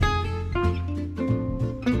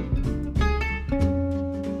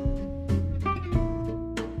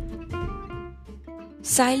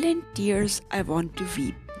Silent tears I want to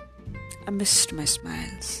weep. I missed my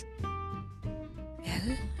smiles.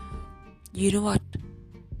 Well, you know what?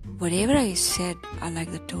 Whatever I said, I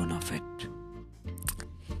like the tone of it.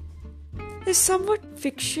 It's somewhat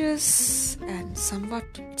fictitious and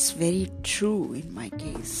somewhat it's very true in my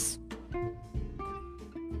case.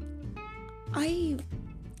 I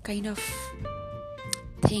kind of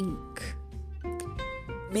think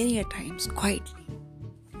many a times quietly,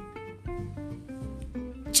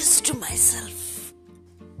 just to myself,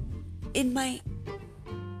 in my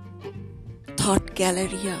thought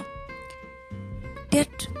gallery,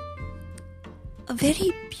 that a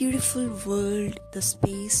very beautiful world, the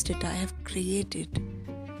space that I have created,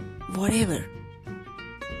 whatever,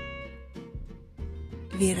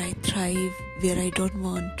 where I thrive, where I don't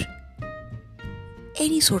want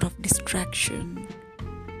any sort of distraction,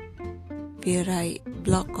 where I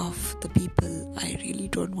block off the people I really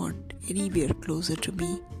don't want anywhere closer to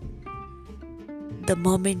me, the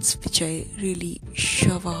moments which I really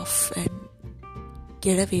shove off and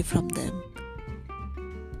get away from them.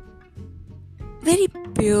 Very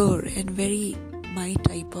pure and very my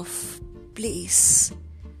type of place.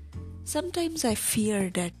 Sometimes I fear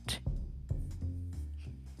that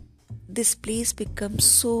this place becomes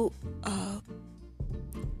so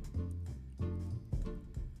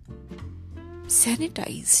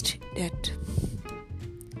sanitized that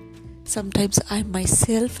sometimes I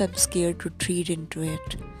myself am scared to tread into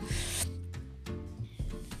it.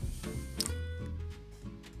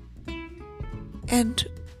 And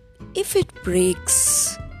if it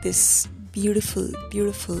breaks this beautiful,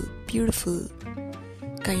 beautiful, beautiful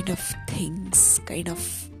kind of things, kind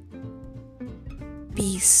of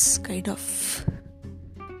peace, kind of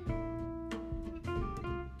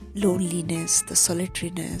loneliness, the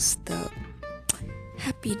solitariness, the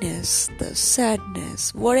happiness, the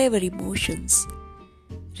sadness, whatever emotions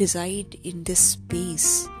reside in this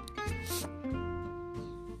space,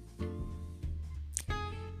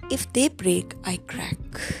 if they break, I crack.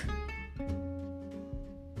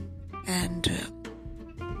 And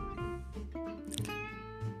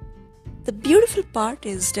the beautiful part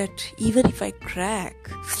is that even if I crack,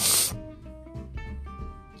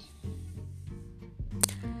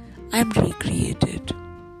 I'm recreated.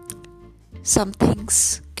 Some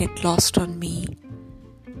things get lost on me.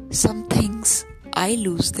 Some things I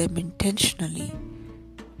lose them intentionally.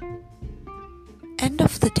 End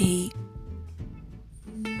of the day,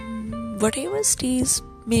 whatever stays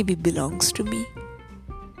maybe belongs to me.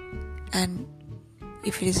 And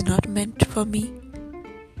if it is not meant for me,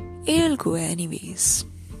 it will go anyways.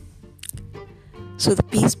 So the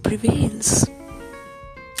peace prevails.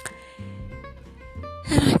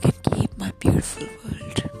 And I can keep my beautiful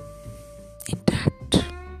world intact.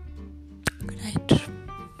 Good night.